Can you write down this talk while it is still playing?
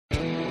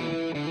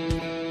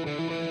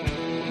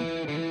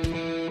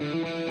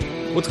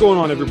What's going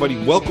on,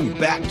 everybody? Welcome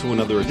back to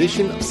another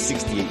edition of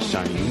 68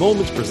 Shining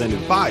Moments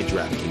presented by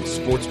DraftKings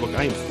Sportsbook.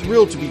 I am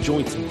thrilled to be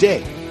joined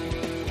today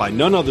by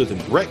none other than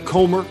Brett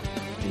Comer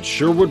and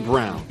Sherwood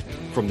Brown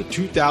from the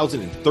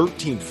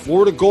 2013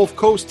 Florida Gulf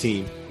Coast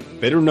team,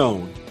 better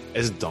known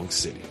as Dunk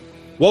City.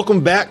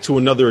 Welcome back to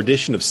another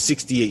edition of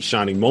 68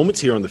 Shining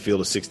Moments here on the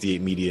Field of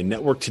 68 Media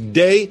Network.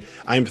 Today,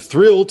 I am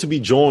thrilled to be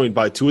joined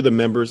by two of the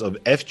members of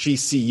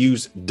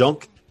FGCU's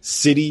Dunk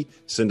City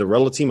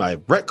Cinderella team. I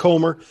have Brett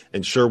Comer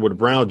and Sherwood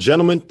Brown.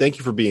 Gentlemen, thank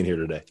you for being here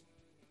today.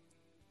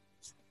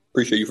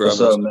 Appreciate you for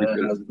having us. What's up,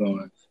 man? How's it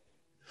going?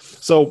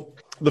 So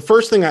the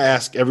first thing I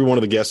ask every one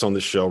of the guests on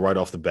this show right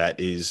off the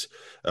bat is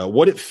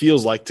what it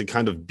feels like to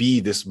kind of be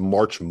this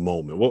March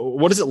moment.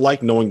 What is it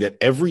like knowing that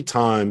every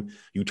time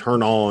you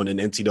turn on an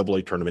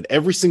NCAA tournament,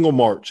 every single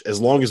March, as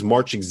long as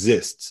March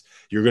exists,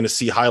 you're going to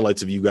see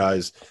highlights of you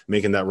guys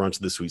making that run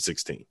to the Sweet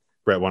 16?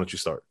 Brett, why don't you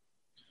start?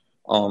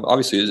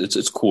 Obviously,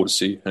 it's cool to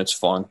see, and it's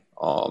fun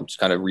to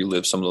kind of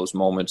relive some of those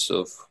moments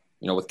of,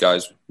 with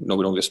guys, we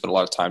don't get to spend a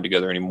lot of time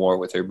together anymore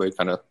with everybody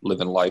kind of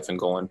living life and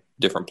going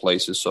different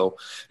places. So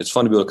it's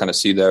fun to be able to kind of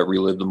see that,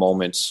 relive the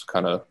moments,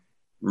 kind of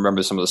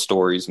remember some of the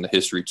stories and the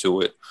history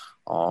to it.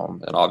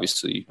 And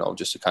obviously,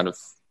 just to kind of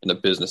in the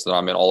business that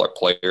I'm in, all our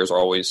players are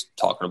always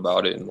talking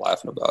about it and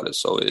laughing about it.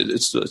 So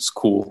it's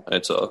cool. And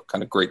it's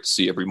kind of great to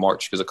see every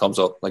March because it comes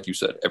up, like you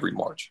said, every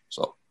March.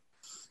 So.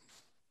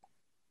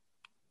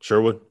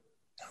 Sherwood?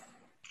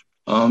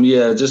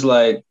 Yeah, just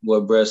like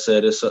what Brett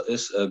said, it's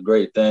a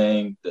great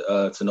thing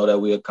to know that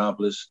we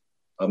accomplished.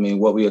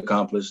 What we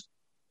accomplished,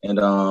 and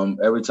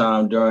every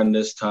time during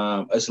this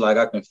time, it's like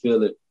I can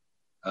feel it.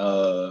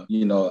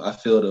 I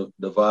feel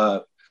the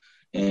vibe,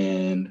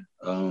 and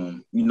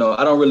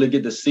I don't really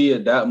get to see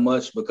it that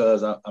much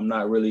because I'm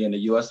not really in the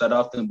U.S. that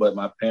often. But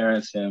my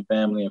parents and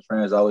family and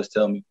friends always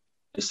tell me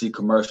they see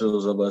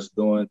commercials of us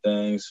doing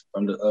things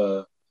from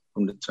the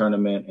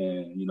tournament,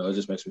 and it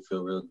just makes me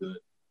feel real good.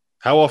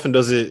 How often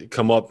does it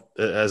come up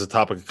as a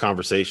topic of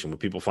conversation when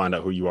people find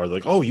out who you are? They're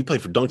like, oh, you play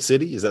for Dunk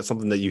City? Is that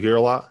something that you hear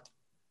a lot?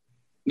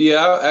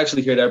 Yeah, I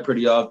actually hear that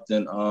pretty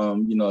often.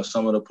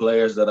 Some of the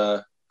players that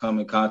I come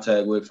in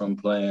contact with from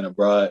playing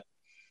abroad,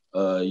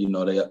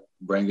 they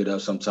bring it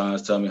up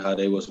sometimes, tell me how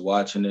they was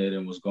watching it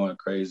and was going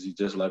crazy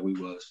just like we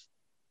was.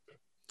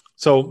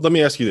 So let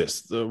me ask you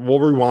this. We'll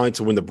rewind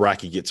to when the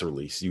bracket gets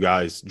released. You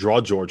guys draw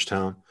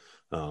Georgetown,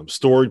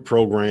 storied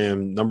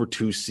program, number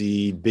 2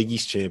 seed, Big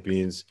East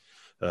champions.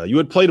 You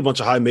had played a bunch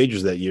of high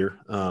majors that year.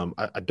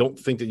 I don't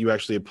think that you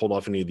actually had pulled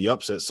off any of the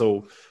upsets.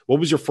 So what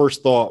was your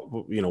first thought,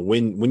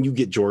 when you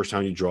get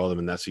Georgetown, you draw them,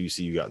 and that's who you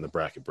see you got in the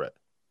bracket, Brett?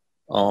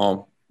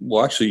 Well,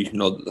 actually,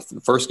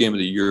 the first game of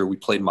the year, we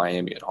played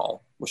Miami at home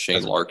with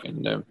Shane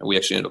Larkin, and we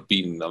actually ended up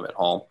beating them at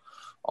home.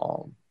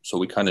 So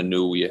we kind of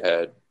knew we had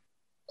a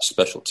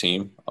special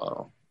team.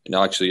 And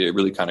actually, it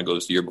really kind of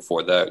goes the year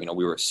before that.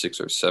 We were a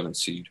 6 or 7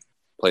 seed,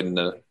 played in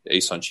the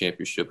ASUN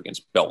championship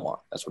against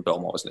Belmont. That's what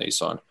Belmont was in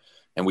ASUN.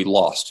 And we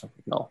lost, and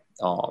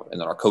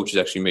then our coaches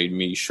actually made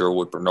me,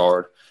 Sherwood,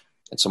 Bernard,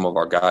 and some of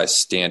our guys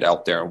stand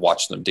out there and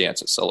watch them dance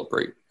and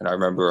celebrate. And I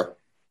remember,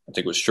 I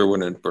think it was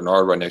Sherwood and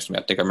Bernard right next to me.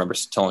 I think I remember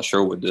telling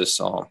Sherwood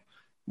this,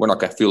 we're not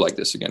going to feel like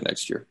this again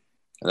next year.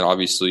 And then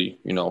obviously,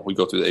 we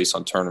go through the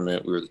ASUN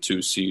tournament. We were the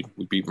 2 seed.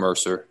 We beat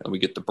Mercer, and we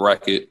get the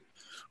bracket.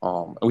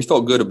 And we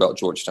felt good about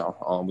Georgetown.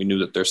 We knew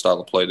that their style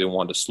of play, they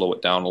wanted to slow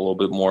it down a little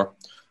bit more.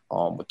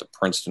 With the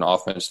Princeton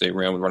offense they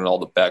ran, we running all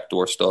the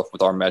backdoor stuff.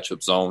 With our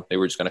matchup zone, they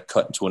were just going to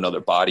cut into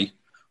another body.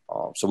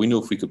 So we knew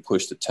if we could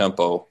push the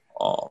tempo,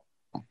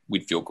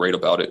 we'd feel great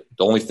about it.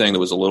 The only thing that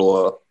was a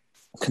little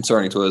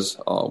concerning to us,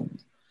 I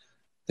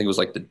think it was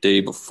like the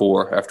day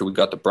before, after we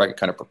got the bracket,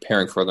 kind of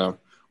preparing for them,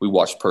 we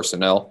watched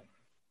personnel,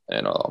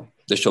 and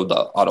they showed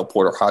the Otto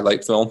Porter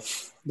highlight film,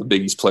 the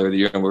Big East player of the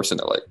year, and we were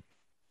sitting there like,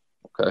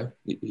 okay,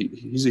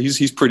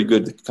 he's pretty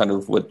good, kind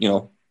of what,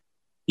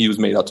 he was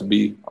made out to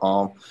be.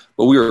 But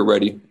we were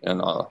ready,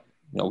 and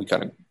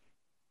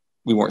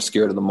we weren't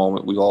scared of the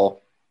moment. We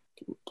all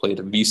played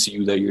at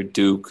VCU that year,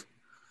 Duke,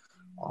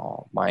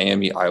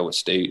 Miami, Iowa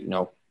State.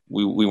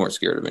 We weren't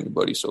scared of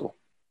anybody, so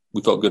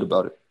we felt good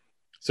about it.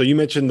 So you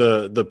mentioned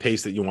the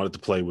pace that you wanted to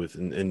play with,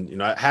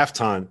 and at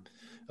halftime,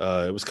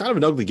 it was kind of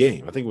an ugly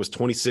game. I think it was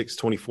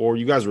 26-24.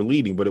 You guys were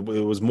leading, but it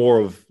was more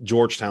of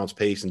Georgetown's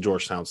pace and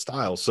Georgetown's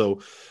style.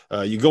 So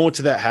you go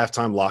into that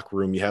halftime locker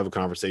room, you have a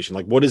conversation.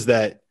 Like, what is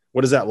that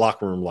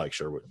locker room like,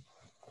 Sherwood?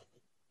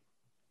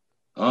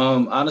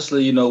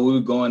 Honestly,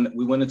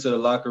 we went into the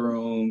locker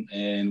room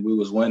and we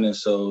was winning.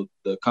 So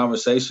the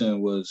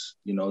conversation was,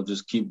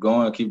 just keep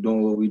going, keep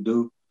doing what we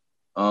do.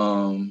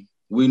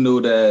 We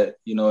knew that,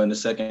 in the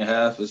second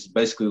half, it's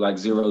basically like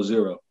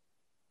 0-0.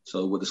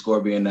 So with the score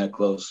being that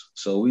close.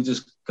 So we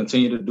just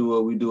continue to do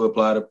what we do,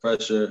 apply the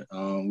pressure.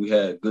 We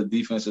had good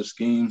defensive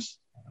schemes.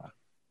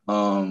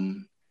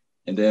 And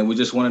then we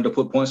just wanted to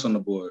put points on the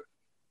board.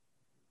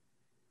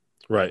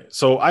 Right.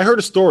 So I heard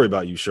a story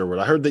about you, Sherwood.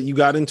 I heard that you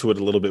got into it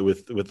a little bit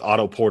with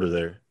Otto Porter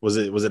there. Was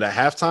it at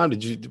halftime?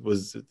 Did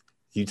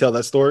you tell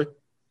that story?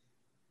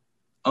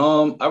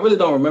 I really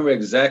don't remember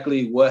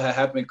exactly what had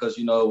happened because,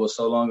 it was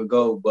so long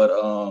ago. But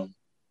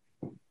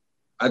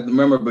I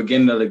remember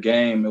beginning of the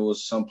game, it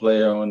was some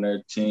player on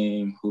their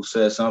team who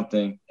said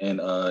something, and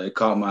it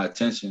caught my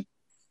attention.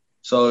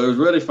 So it was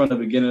really from the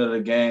beginning of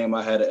the game,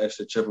 I had an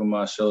extra chip on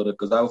my shoulder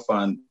because I would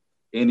find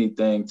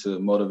anything to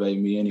motivate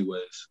me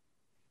anyways.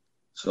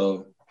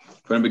 So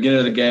from the beginning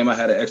of the game, I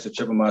had an extra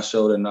chip on my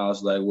shoulder, and I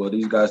was like, well,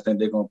 these guys think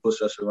they're going to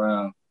push us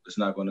around. It's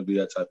not going to be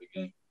that type of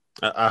game.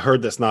 I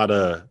heard that's not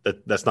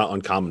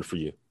uncommon for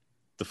you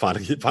to find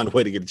a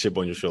way to get a chip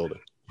on your shoulder.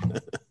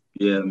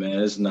 Yeah,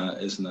 man, it's not.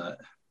 It's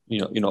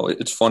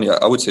funny.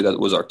 I would say that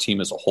was our team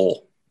as a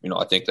whole.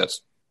 I think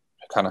that's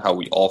kind of how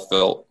we all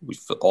felt. We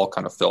all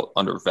kind of felt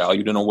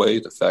undervalued in a way.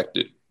 The fact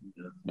that,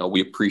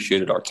 we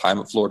appreciated our time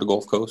at Florida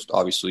Gulf Coast.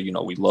 Obviously,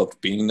 we loved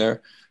being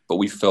there, but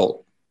we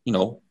felt,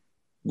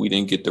 we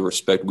didn't get the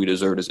respect we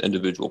deserved as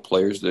individual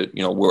players that,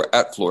 we're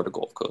at Florida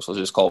Gulf Coast. Let's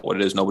just call it what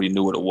it is. Nobody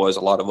knew what it was.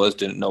 A lot of us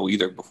didn't know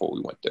either before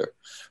we went there.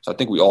 So I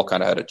think we all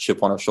kind of had a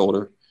chip on our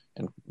shoulder.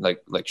 And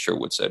like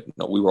Sherwood said,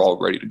 we were all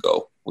ready to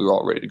go.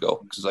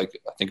 Because I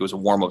think it was a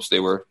warm-ups. They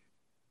were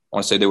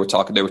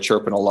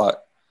chirping a lot.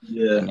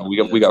 Yeah.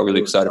 We got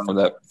really excited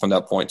from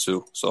that point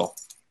too. So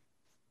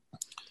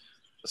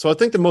I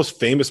think the most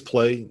famous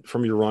play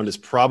from your run is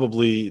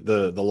probably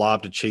the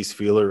lob to Chase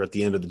Feeler at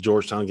the end of the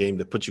Georgetown game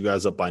that put you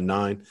guys up by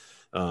 9.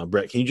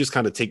 Brett, can you just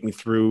kind of take me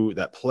through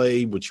that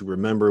play, what you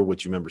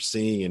remember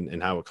seeing,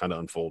 and how it kind of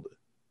unfolded?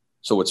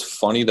 So it's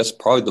funny. That's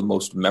probably the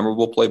most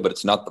memorable play, but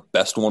it's not the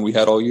best one we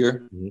had all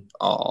year.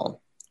 Mm-hmm.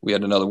 We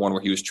had another one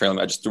where he was trailing.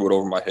 I just threw it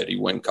over my head. He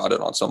went and caught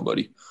it on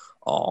somebody.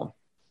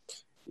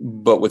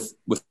 But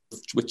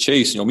with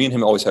Chase, me and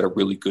him always had a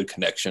really good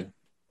connection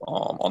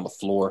on the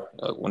floor.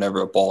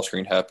 Whenever a ball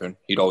screen happened,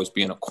 he'd always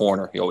be in a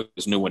corner. He always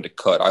knew when to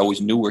cut. I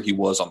always knew where he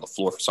was on the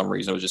floor for some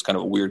reason. It was just kind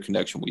of a weird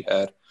connection we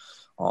had.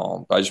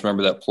 I just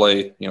remember that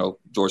play.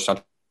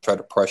 Georgetown tried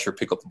to pressure,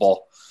 pick up the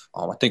ball.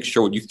 I think,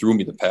 Sherwood, you threw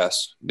me the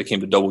pass. They came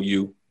to double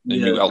you. Then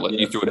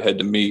you threw it ahead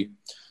to me.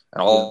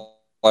 And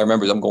all I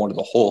remember is I'm going to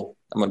the hole.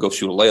 I'm going to go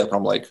shoot a layup. And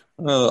I'm like,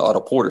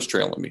 Otto Porter's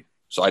trailing me.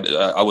 So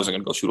I wasn't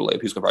going to go shoot a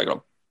layup. He's probably going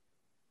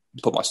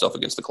to put my stuff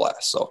against the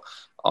glass. So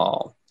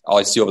all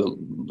I see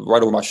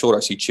right over my shoulder,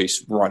 I see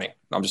Chase running.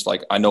 And I'm just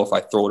like, I know if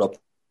I throw it up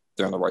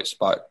there in the right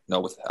spot,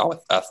 with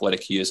how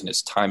athletic he is and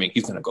his timing,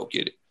 he's going to go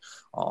get it.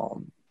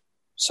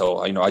 So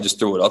I just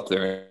threw it up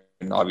there.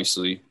 And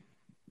obviously –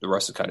 the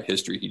rest is kind of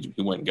history.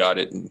 He went and got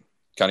it and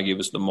kind of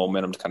gave us the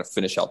momentum to kind of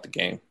finish out the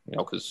game,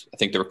 because I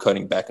think they were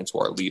cutting back into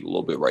our lead a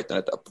little bit right then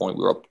at that point.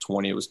 We were up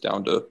 20. It was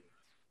down to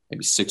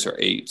maybe 6 or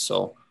 8.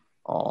 So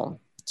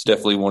it's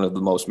definitely one of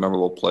the most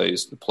memorable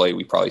plays, the play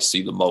we probably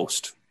see the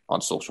most on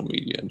social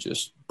media and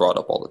just brought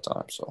up all the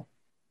time. So,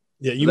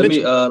 yeah, let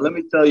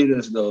me tell you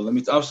this, though.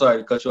 I'm sorry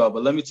to cut you off,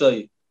 but let me tell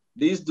you,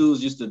 these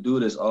dudes used to do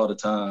this all the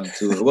time,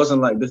 too. It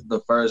wasn't like this is the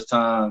first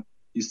time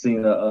you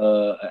seen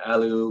an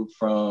alley-oop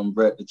from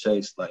Brett to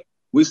Chase. Like,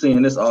 we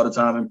seeing this all the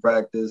time in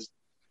practice.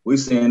 We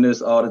seeing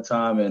this all the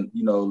time in,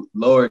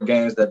 lower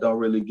games that don't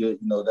really get,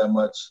 that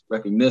much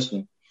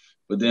recognition.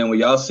 But then when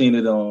y'all seen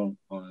it on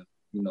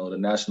the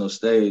national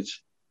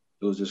stage,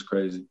 it was just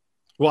crazy.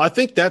 Well, I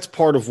think that's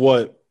part of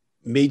what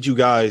made you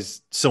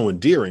guys so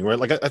endearing, right?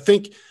 Like, I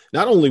think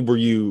not only were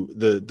you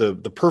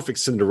the perfect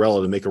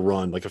Cinderella to make a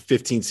run, like a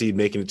 15 seed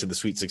making it to the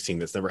Sweet 16,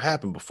 that's never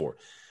happened before.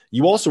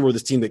 You also were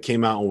this team that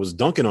came out and was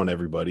dunking on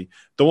everybody,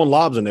 throwing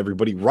lobs on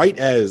everybody, right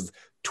as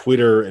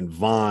Twitter and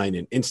Vine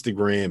and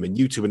Instagram and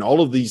YouTube and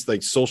all of these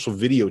like social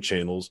video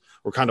channels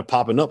were kind of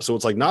popping up. So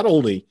it's like, not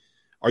only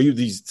are you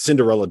these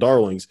Cinderella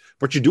darlings,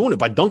 but you're doing it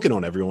by dunking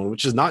on everyone,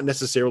 which is not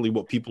necessarily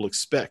what people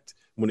expect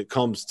when it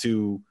comes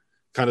to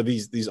kind of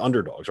these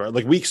underdogs, right?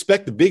 Like, we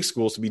expect the big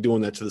schools to be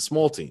doing that to the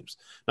small teams,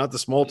 not the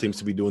small teams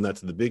to be doing that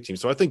to the big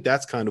teams. So I think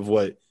that's kind of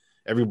what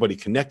everybody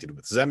connected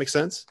with. Does that make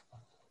sense?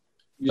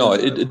 No,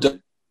 it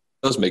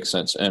does make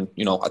sense. And,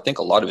 I think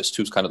a lot of it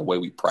too is kind of the way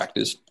we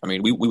practice. I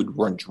mean, we would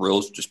run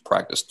drills, just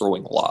practice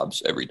throwing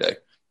lobs every day.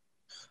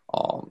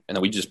 And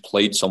then we just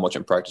played so much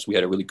in practice. We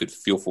had a really good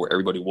feel for where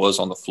everybody was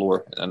on the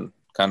floor. And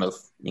kind of,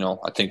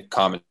 I think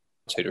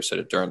commentator said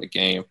it during the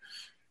game.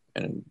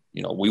 And,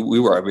 we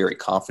were a very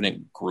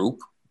confident group.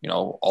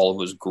 All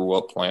of us grew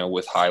up playing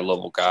with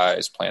high-level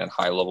guys, playing in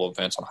high-level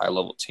events on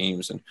high-level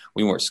teams. And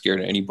we weren't scared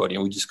of anybody.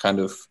 And we just kind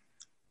of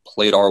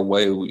played our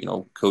way.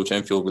 Coach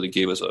Enfield really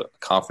gave us a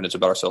confidence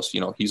about ourselves.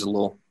 He's a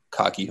little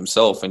cocky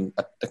himself, and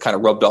that kind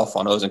of rubbed off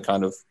on us and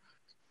kind of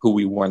who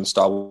we were and the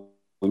style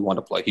we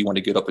wanted to play. He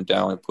wanted to get up and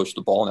down and push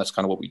the ball, and that's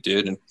kind of what we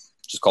did. And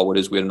just call what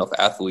it is. We had enough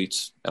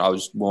athletes, and I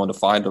was willing to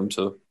find them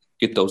to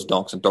get those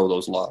dunks and throw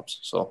those lobs.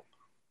 So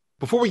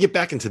before we get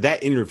back into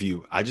that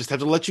interview, I just have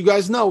to let you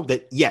guys know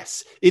that,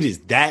 yes, it is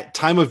that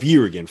time of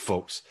year again,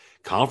 folks.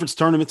 Conference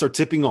tournaments are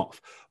tipping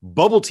off.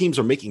 Bubble teams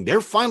are making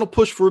their final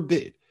push for a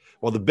bid,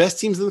 while the best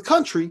teams in the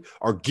country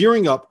are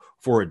gearing up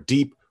for a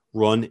deep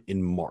run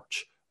in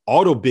March.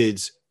 Auto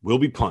bids will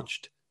be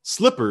punched.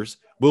 Slippers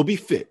will be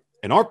fit.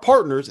 And our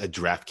partners at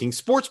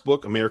DraftKings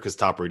Sportsbook, America's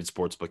top-rated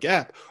sportsbook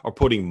app, are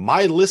putting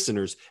my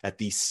listeners at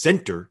the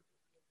center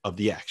of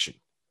the action.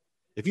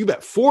 If you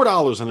bet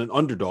 $4 on an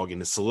underdog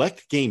in a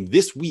select game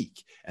this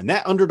week and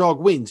that underdog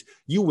wins,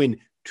 you win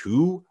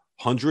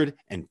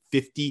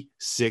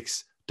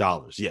 $256.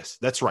 Yes,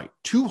 that's right,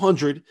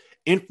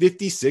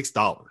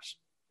 $256.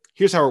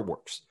 Here's how it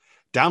works.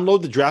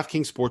 Download the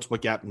DraftKings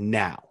Sportsbook app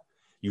now.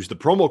 Use the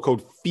promo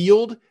code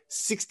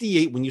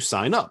FIELD68 when you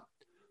sign up.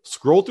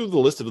 Scroll through the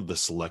list of the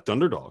select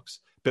underdogs,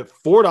 bet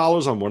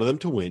 $4 on one of them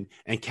to win,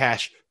 and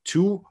cash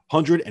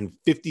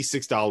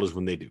 $256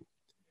 when they do.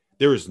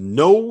 There is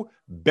no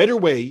better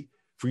way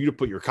for you to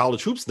put your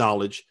college hoops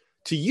knowledge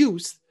to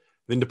use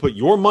than to put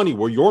your money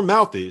where your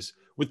mouth is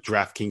with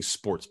DraftKings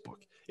Sportsbook.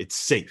 It's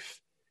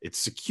safe, it's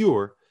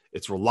secure,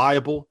 it's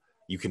reliable.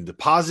 You can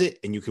deposit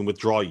and you can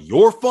withdraw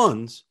your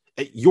funds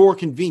at your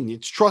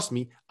convenience. Trust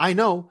me, I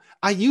know,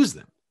 I use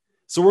them.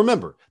 So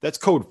remember, that's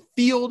code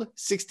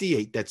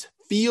FIELD68. That's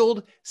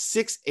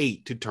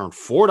FIELD68 to turn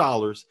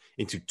 $4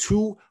 into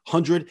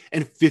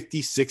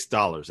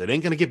 $256. It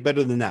ain't going to get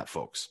better than that,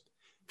 folks.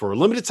 For a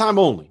limited time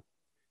only,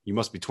 you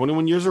must be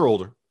 21 years or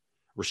older.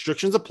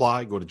 Restrictions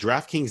apply. Go to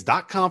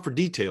DraftKings.com for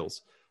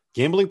details.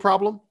 Gambling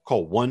problem?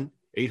 Call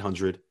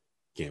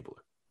 1-800-GAMBLER.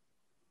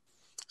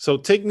 So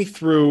take me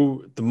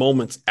through the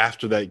moments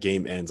after that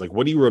game ends. Like,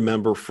 what do you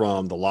remember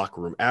from the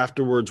locker room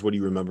afterwards? What do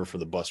you remember from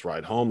the bus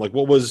ride home? Like,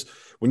 what was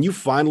when you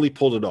finally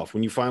pulled it off?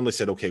 When you finally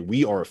said, "Okay,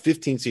 we are a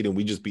 15 seed and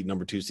we just beat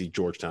number 2 seed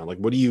Georgetown." Like,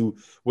 what do you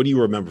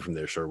remember from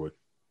there, Sherwood?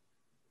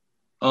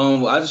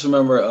 I just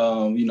remember,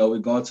 we're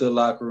going to the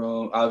locker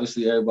room.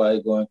 Obviously,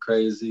 everybody going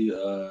crazy,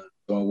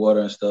 throwing water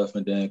and stuff.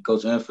 And then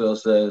Coach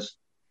Enfield says,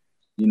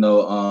 we're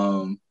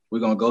going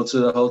to go to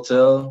the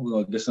hotel. We're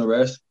going to get some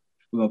rest.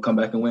 We're going to come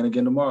back and win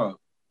again tomorrow.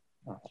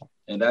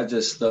 And that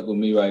just stuck with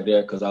me right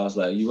there because I was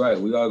like, you're right.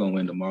 We are going to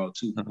win tomorrow,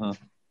 too.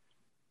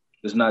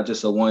 It's not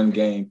just a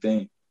one-game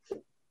thing.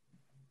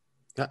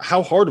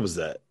 How hard was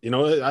that?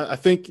 I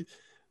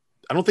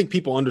don't think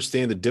people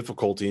understand the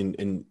difficulty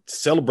in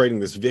celebrating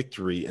this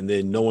victory and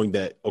then knowing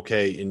that,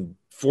 okay, in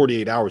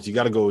 48 hours, you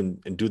got to go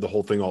and do the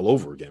whole thing all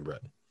over again,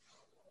 Brett.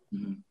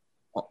 Mm-hmm.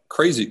 Well,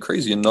 crazy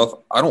enough.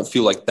 I don't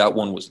feel like that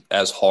one was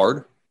as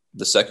hard,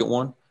 the second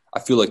one. I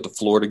feel like the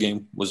Florida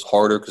game was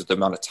harder because the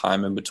amount of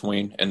time in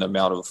between and the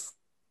amount of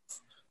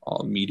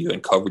media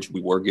and coverage we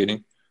were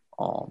getting.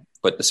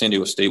 But the San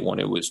Diego State one,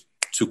 it was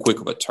too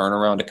quick of a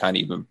turnaround to kind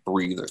of even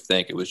breathe or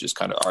think. It was just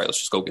kind of, all right, let's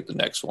just go get the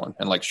next one.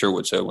 And like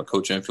Sherwood said, when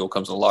Coach Enfield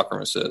comes in the locker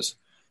room and says,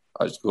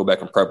 I just go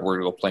back and prep, we're going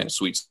to go play in the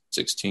Sweet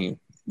 16,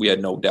 we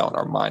had no doubt in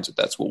our minds that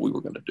that's what we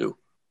were going to do.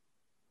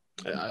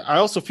 I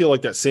also feel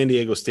like that San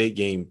Diego State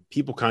game,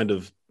 people kind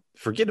of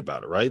forget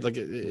about it, right? Like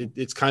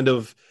it's kind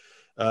of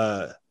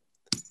the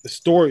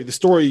story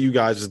of you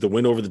guys is the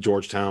win over the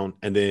Georgetown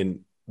and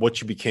then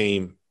what you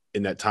became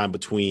in that time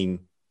between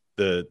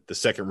the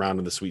second round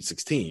and the Sweet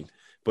 16.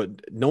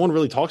 But no one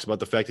really talks about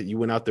the fact that you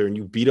went out there and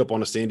you beat up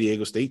on a San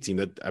Diego State team.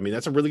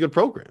 That's a really good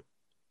program.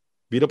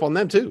 Beat up on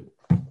them too.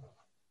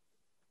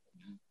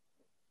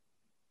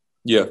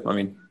 Yeah,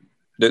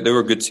 they were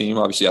a good team.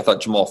 Obviously, I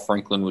thought Jamal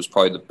Franklin was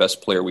probably the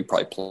best player we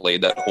probably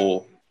played that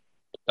whole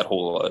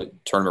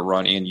tournament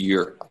run and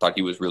year. I thought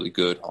he was really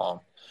good.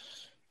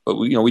 But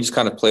we just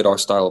kind of played our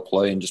style of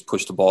play and just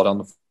pushed the ball down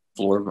the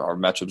floor, our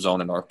matchup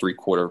zone and our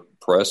 3-quarter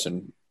press,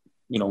 and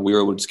we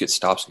were able to just get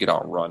stops and get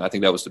out and run. I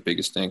think that was the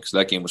biggest thing because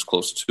that game was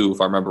close too,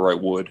 if I remember right,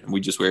 Wood. And we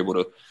just were able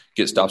to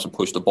get stops and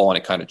push the ball, and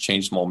it kind of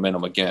changed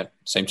momentum again.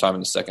 Same time in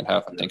the second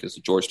half, I think, as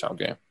the Georgetown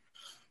game.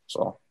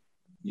 So,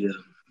 yeah,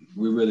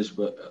 we really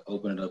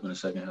opened it up in the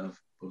second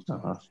half.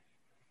 All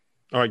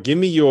right, give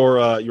me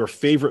your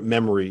favorite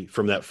memory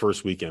from that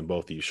first weekend,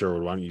 both of you.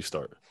 Sherwood, why don't you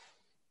start?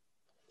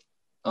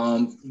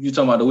 You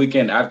talking about the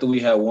weekend after we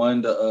had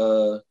won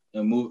the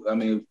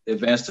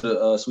advanced to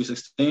the Sweet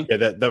 16? Yeah,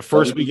 that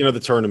first weekend of the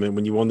tournament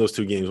when you won those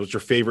 2 games. What's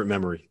your favorite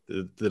memory,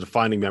 the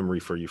defining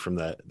memory for you from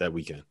that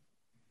weekend?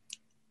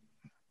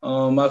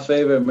 My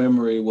favorite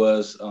memory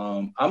was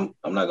I'm not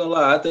gonna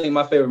lie. I think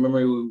my favorite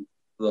memory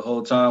the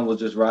whole time was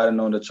just riding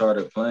on the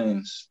chartered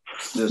planes,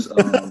 just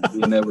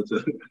being able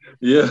to,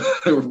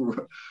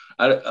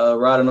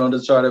 riding on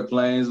the chartered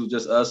planes with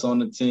just us on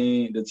the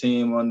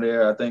team on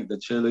there. I think the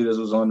cheerleaders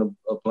was on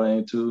a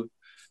plane too,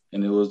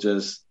 and it was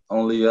just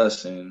only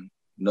us and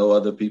no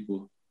other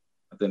people.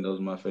 I think that was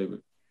my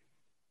favorite.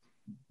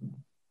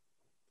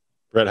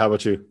 Brett, how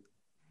about you?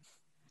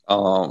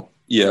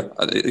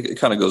 It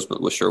kind of goes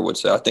with what Sherwood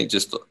said. I think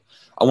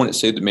I wouldn't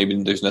say that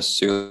maybe there's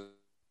necessarily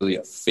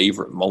a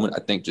favorite moment. I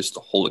think just the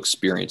whole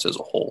experience as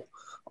a whole.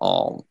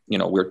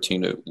 We're a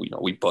team that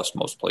we bust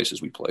most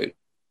places we played.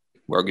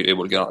 We were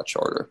able to get on a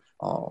charter.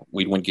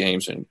 We'd win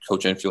games, and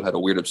Coach Enfield had a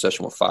weird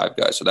obsession with Five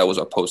Guys, so that was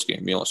our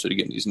post-game meal. Instead of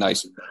getting these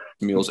nice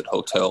meals at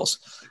hotels,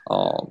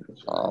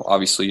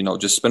 obviously,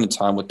 just spending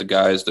time with the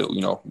guys that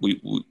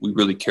we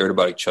really cared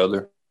about each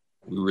other.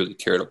 We really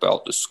cared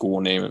about the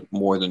school name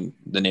more than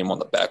the name on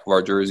the back of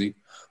our jersey,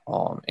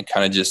 and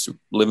kind of just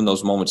living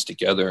those moments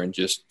together and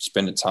just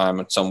spending time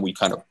on something we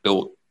kind of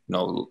built.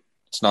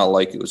 It's not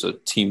like it was a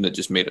team that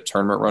just made a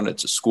tournament run.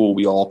 It's a school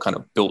we all kind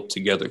of built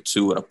together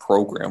too, and a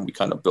program we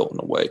kind of built in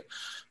a way.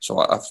 So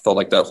I felt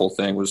like that whole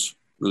thing was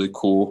really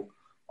cool.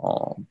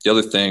 The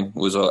other thing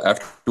was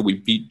after we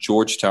beat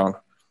Georgetown, I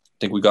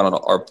think we got on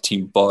our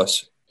team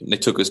bus, and they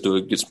took us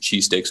to get some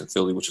cheesesteaks in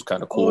Philly, which was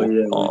kind of cool.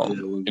 Oh,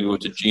 yeah, We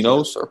went to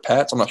Geno's or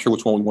Pat's. I'm not sure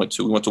which one we went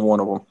to. We went to one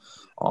of them.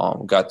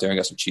 Got there and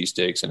got some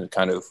cheesesteaks, and it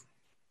kind of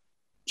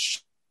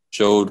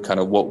showed kind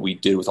of what we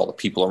did with all the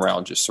people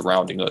around, just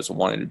surrounding us and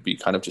wanting to be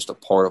kind of just a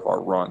part of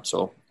our run.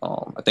 So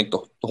I think the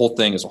whole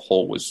thing as a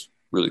whole was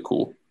really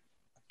cool.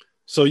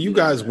 So you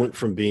guys went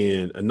from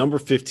being a number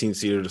 15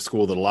 seed at a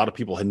school that a lot of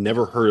people had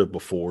never heard of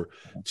before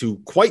to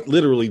quite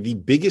literally the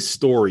biggest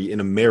story in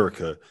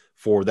America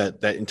for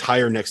that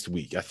entire next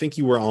week. I think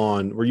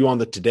were you on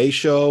the Today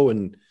Show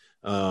and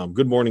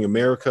Good Morning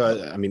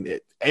America? I mean,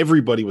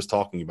 everybody was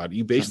talking about it.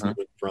 You basically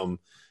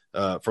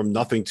went from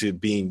nothing to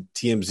being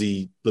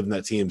TMZ, living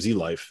that TMZ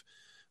life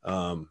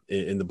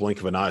in the blink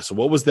of an eye. So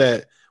what was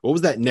that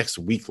next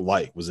week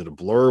like? Was it a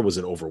blur? Was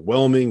it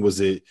overwhelming?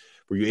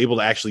 Were you able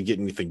to actually get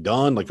anything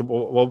done? Like,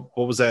 what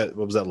was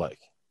that like?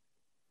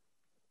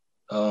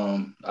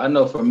 I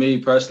know for me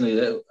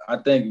personally, I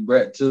think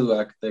Brett too.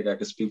 I think I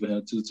could speak for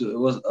him too. It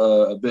was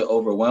a bit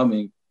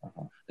overwhelming,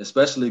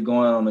 especially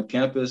going on the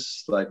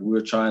campus. Like we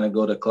were trying to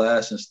go to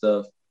class and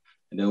stuff,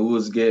 and then we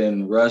was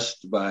getting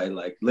rushed by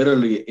like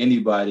literally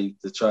anybody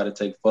to try to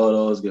take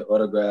photos, get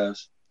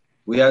autographs.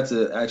 We had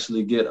to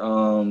actually get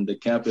the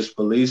campus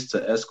police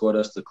to escort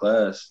us to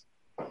class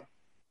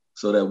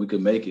so that we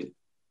could make it.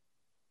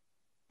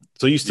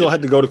 So you still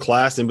had to go to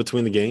class in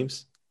between the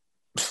games?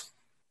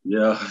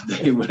 Yeah,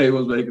 they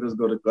was making us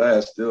go to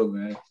class still,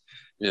 man.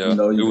 Yeah,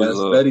 you got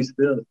to study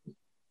still.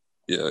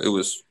 Yeah, it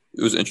was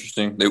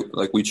interesting.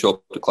 We'd show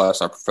up to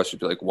class and our professor would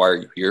be like, "Why are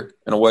you here?"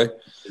 in a way.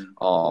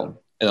 And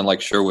then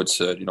like Sherwood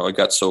said, it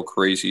got so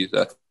crazy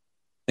that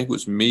I think it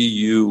was me,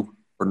 you,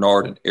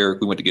 Bernard, and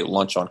Eric. We went to get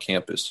lunch on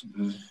campus,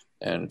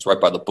 and it's right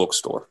by the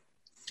bookstore.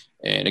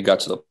 And it got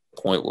to the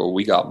point where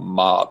we got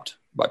mobbed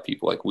by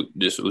people. Like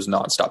it was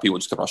nonstop. People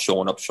just kept on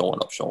showing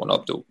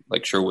up.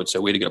 Like Sherwood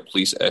said, we had to get a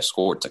police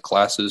escort to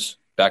classes,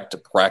 back to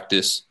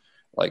practice.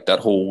 Like that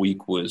whole week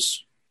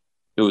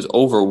it was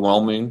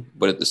overwhelming,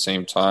 but at the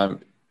same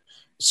time,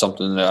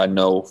 something that I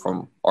know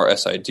from our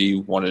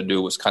SID wanted to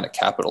do was kind of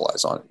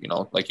capitalize on it.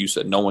 Like you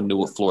said, no one knew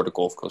what Florida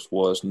Gulf Coast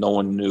was. No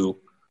one knew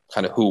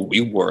kind of who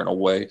we were in a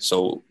way.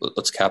 So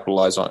let's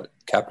capitalize on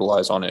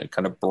it and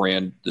kind of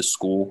brand the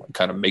school and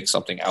kind of make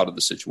something out of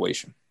the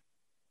situation.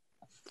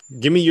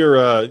 Give me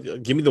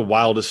the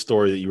wildest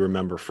story that you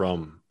remember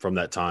from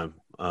that time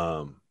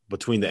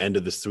between the end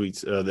of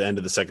the end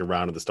of the second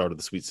round and the start of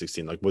the Sweet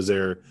 16. Like, was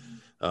there,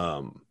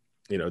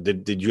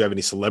 did you have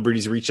any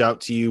celebrities reach out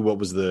to you? What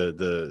was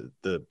the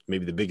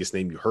maybe the biggest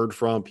name you heard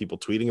from? People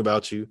tweeting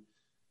about you?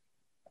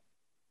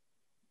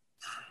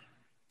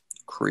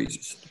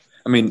 Crazy.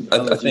 I mean, I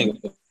want to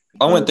think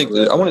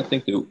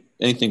that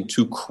anything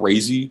too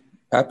crazy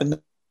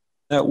happened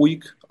that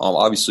week.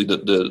 Obviously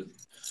the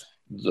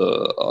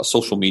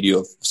social media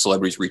of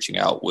celebrities reaching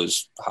out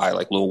was high.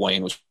 Like Lil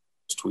Wayne was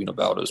tweeting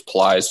about us.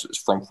 Plies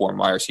from Fort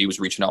Myers, he was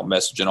reaching out,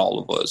 messaging all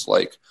of us.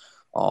 Like,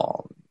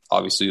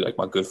 obviously, like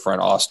my good friend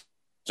Austin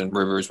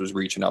Rivers was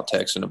reaching out,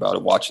 texting about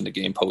it, watching the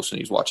game, posting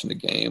he's watching the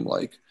game.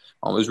 Like,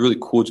 it was really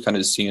cool to kind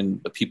of seeing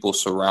the people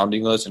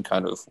surrounding us and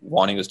kind of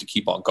wanting us to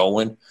keep on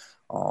going.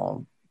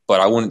 But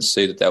I wouldn't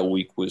say that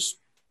week was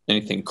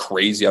anything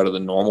crazy out of the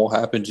normal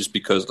happened, just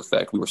because of the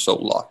fact we were so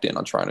locked in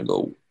on trying to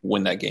go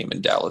win that game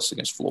in Dallas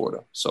against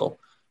Florida. So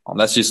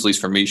that's just, at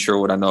least for me,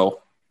 Sherwood. I know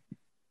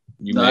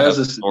you may have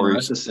stories.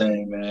 It's the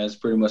same, man. It's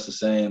pretty much the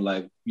same.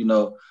 Like,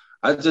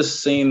 I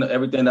just seen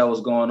everything that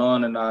was going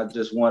on, and I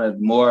just wanted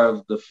more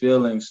of the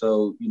feeling.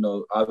 So,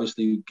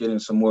 obviously getting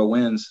some more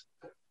wins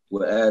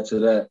would add to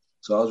that.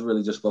 So I was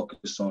really just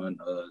focused on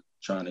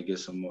trying to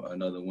get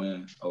another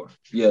win.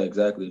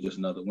 Just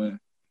another win.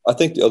 I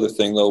think the other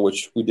thing, though,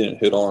 which we didn't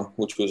hit on,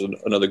 which was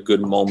another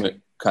good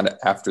moment kind of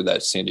after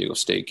that San Diego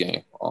State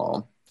game.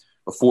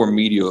 Before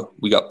media,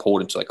 we got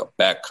pulled into like a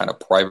back kind of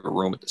private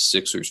room at the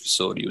Sixers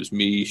facility. It was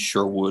me,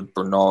 Sherwood,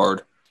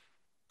 Bernard,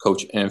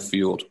 Coach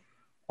Enfield.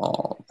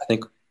 I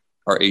think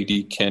our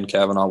AD, Ken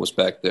Kavanaugh, was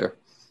back there.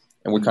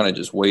 And we're kind of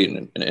just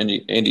waiting. And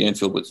Andy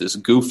Enfield, with this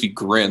goofy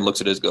grin,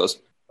 looks at us and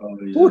goes,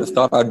 "Who would have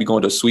thought I'd be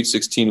going to a Sweet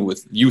 16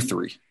 with you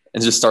three?"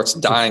 And just starts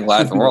dying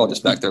laughing. We're all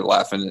just back there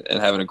laughing and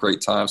having a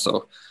great time.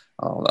 So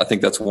I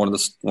think that's one of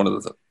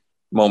the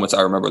moments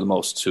I remember the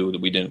most too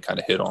that we didn't kind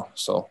of hit on.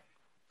 So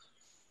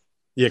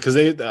yeah, because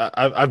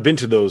I've been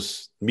to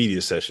those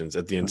media sessions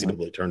at the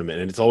NCAA tournament,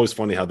 and it's always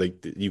funny how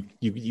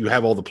you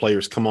have all the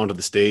players come onto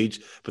the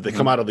stage, but they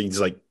come out of these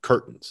like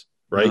curtains,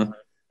 right?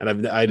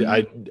 And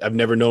I've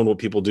never known what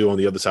people do on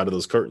the other side of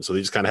those curtains, so they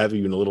just kind of have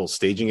you in a little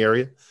staging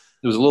area.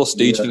 There was a little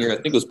staging area. I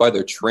think it was by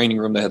their training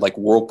room. They had like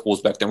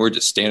whirlpools back then. We were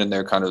just standing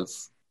there kind of,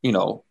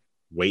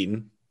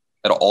 waiting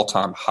at an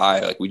all-time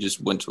high. Like we're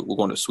going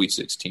to Sweet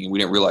 16. We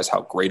didn't realize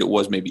how great it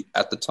was maybe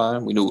at the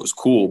time. We knew it was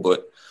cool,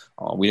 but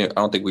I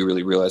don't think we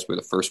really realized we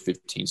were the first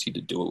 15 seed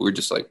to do it. We were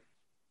just like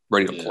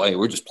ready to play.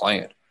 We're just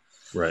playing.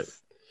 Right.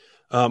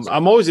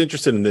 I'm always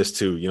interested in this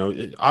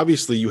too.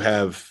 Obviously you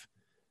have,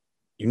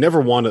 you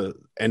never want to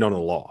end on a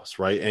loss,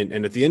 right?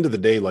 And at the end of the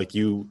day, like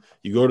you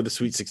go to the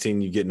Sweet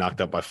 16, you get knocked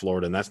out by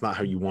Florida, and that's not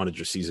how you wanted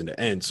your season to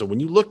end. So when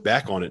you look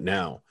back on it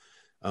now,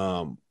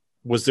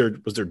 was there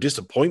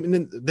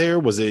disappointment there?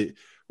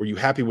 Were you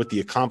happy with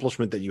the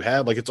accomplishment that you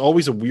had? Like, it's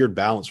always a weird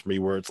balance for me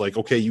where it's like,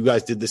 okay, you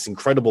guys did this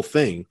incredible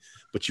thing,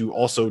 but you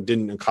also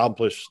didn't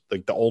accomplish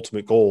like the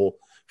ultimate goal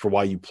for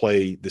why you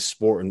play this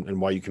sport and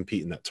why you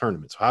compete in that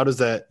tournament. So how does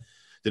that?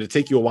 Did it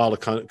take you a while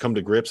to come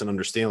to grips and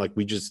understand, like,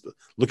 we just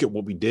look at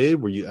what we did?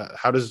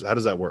 How does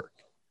that work?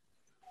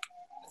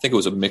 I think it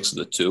was a mix of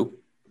the two.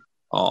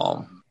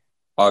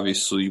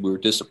 Obviously, we were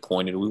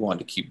disappointed. We wanted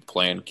to keep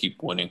playing,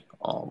 keep winning.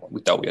 We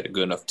thought we had a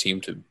good enough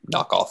team to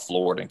knock off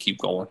Florida and keep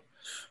going.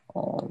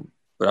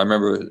 But I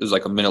remember it was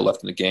like a minute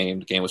left in the game.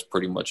 The game was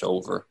pretty much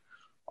over.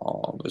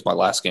 It was my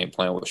last game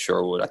playing with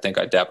Sherwood. I think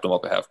I dapped them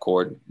up at half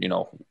court. You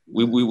know,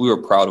 we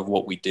were proud of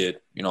what we did.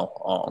 You know,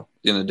 at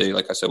the end of the day,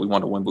 like I said, we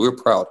wanted to win, but we were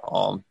proud.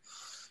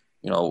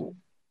 You know,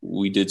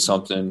 we did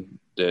something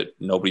that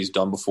nobody's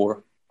done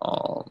before.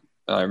 And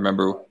I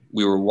remember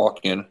we were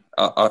walking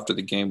after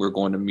the game. We were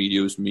going to media.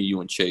 It was me,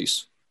 you, and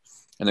Chase.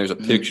 And there's a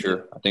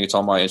picture. I think it's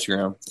on my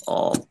Instagram.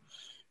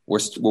 We're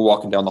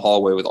walking down the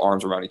hallway with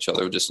arms around each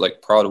other, just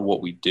like proud of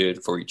what we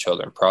did for each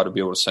other and proud to be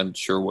able to send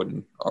Sherwood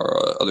and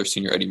our other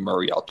senior Eddie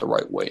Murray out the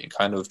right way, and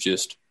kind of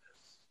just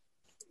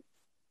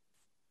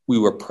we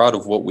were proud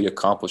of what we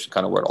accomplished and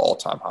kind of we're at an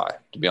all-time high,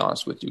 to be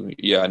honest with you.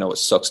 Yeah, I know it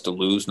sucks to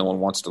lose. No one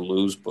wants to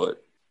lose,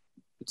 but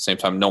at the same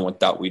time, no one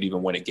thought we'd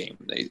even win a game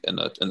in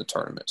the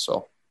tournament.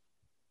 So,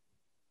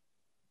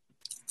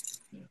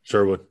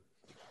 Sherwood.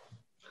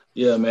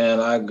 Yeah, man,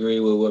 I agree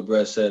with what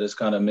Brett said. It's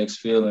kind of mixed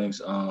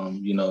feelings.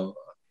 You know,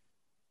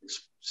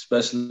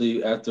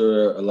 especially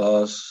after a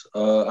loss.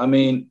 I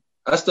mean,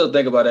 I still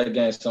think about that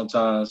game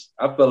sometimes.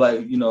 I feel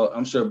like, you know,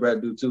 I'm sure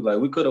Brett do too. Like,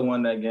 we could have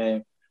won that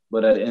game,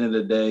 but at the end of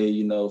the day,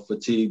 you know,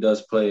 fatigue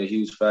does play a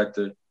huge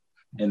factor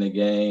in the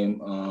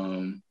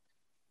game.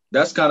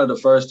 That's kind of the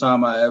first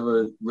time I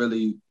ever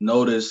really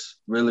noticed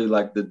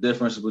like the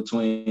difference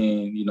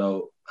between, you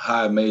know,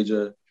 high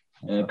major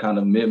and kind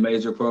of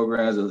mid-major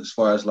programs as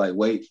far as like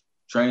weight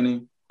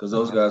training, because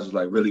those guys was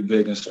like really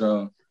big and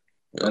strong.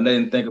 Yeah. And they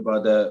didn't think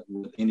about that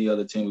with any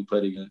other team we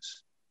played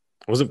against.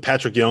 Wasn't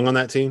Patrick Young on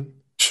that team?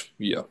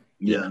 Yeah,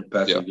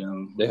 Patrick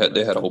Young. They had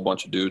a whole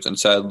bunch of dudes, and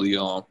sadly,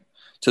 to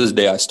this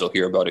day, I still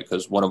hear about it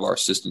because one of our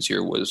assistants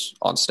here was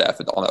on staff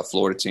on that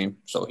Florida team,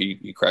 so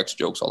he cracks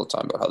jokes all the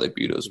time about how they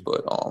beat us.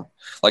 But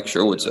like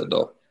Sherwood said,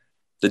 though,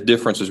 the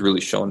difference was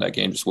really shown in that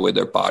game, just the way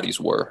their bodies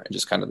were and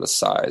just kind of the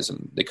size,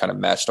 and they kind of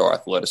matched our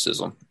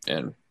athleticism.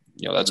 And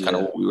you know, that's kind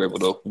of what we were able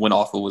to win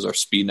off of was our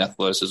speed and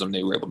athleticism.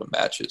 They were able to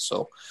match it.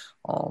 So,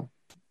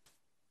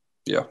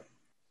 yeah.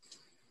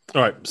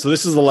 All right. So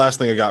this is the last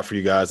thing I got for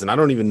you guys. And I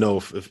don't even know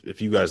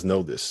if you guys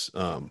know this.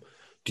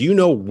 Do you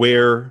know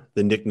where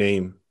the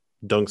nickname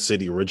Dunk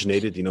City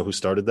originated? Do you know who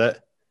started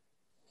that?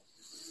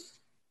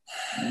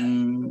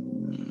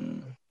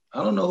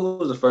 I don't know who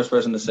was the first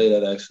person to say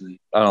that, actually.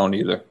 I don't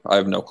either. I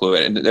have no clue.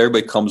 And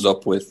everybody comes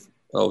up with,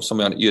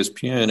 somebody on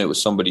ESPN. It was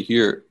somebody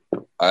here.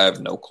 I have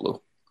no clue.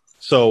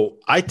 So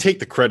I take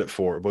the credit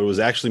for it, but it was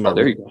actually my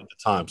roommate at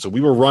the time. So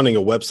we were running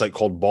a website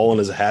called Ballin'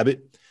 as a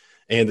Habit,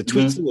 and the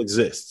tweet still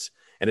exists.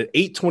 And at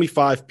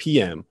 8:25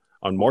 p.m.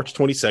 on March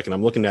 22nd,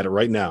 I'm looking at it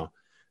right now,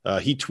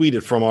 he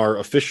tweeted from our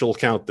official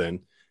account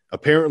then,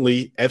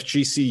 apparently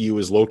FGCU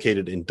is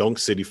located in Dunk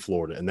City,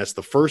 Florida. And that's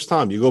the first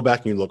time you go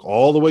back and you look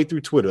all the way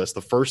through Twitter. That's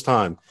the first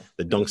time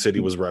that Dunk City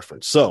was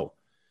referenced. So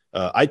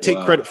I take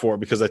credit for it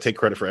because I take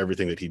credit for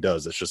everything that he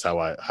does. That's just how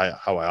I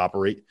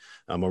operate.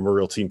 I'm a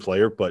real team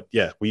player, but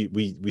yeah, we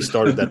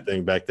started that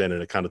thing back then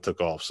and it kind of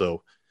took off.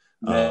 So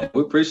man,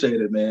 we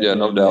appreciate it, man. Yeah,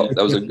 no doubt.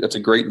 That's a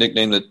great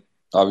nickname that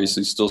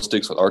obviously still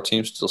sticks with our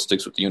team, still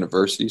sticks with the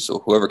university. So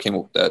whoever came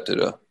up with that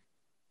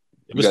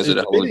you guys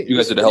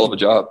did a hell of a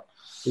job.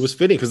 It was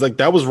fitting because like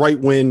that was right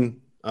when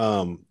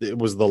it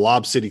was the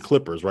Lob City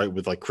Clippers, right,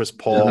 with like Chris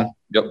Paul,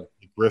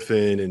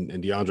 Griffin,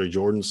 and DeAndre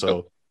Jordan.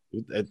 So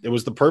it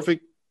was the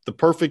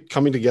perfect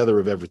coming together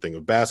of everything,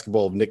 of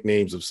basketball, of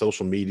nicknames, of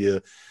social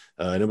media,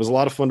 and it was a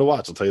lot of fun to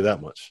watch. I'll tell you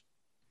that much.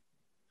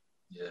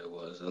 Yeah, it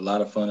was a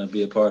lot of fun to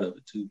be a part of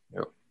it too.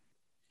 Yep.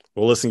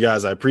 Well, listen,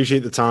 guys, I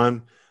appreciate the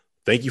time.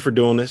 Thank you for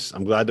doing this.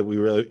 I'm glad that we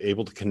were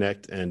able to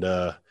connect. And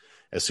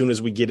as soon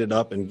as we get it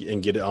up and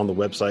get it on the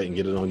website and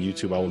get it on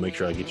YouTube, I will make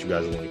sure I get you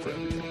guys a link for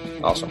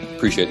everything. Awesome.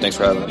 Appreciate it. Thanks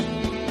for having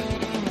me.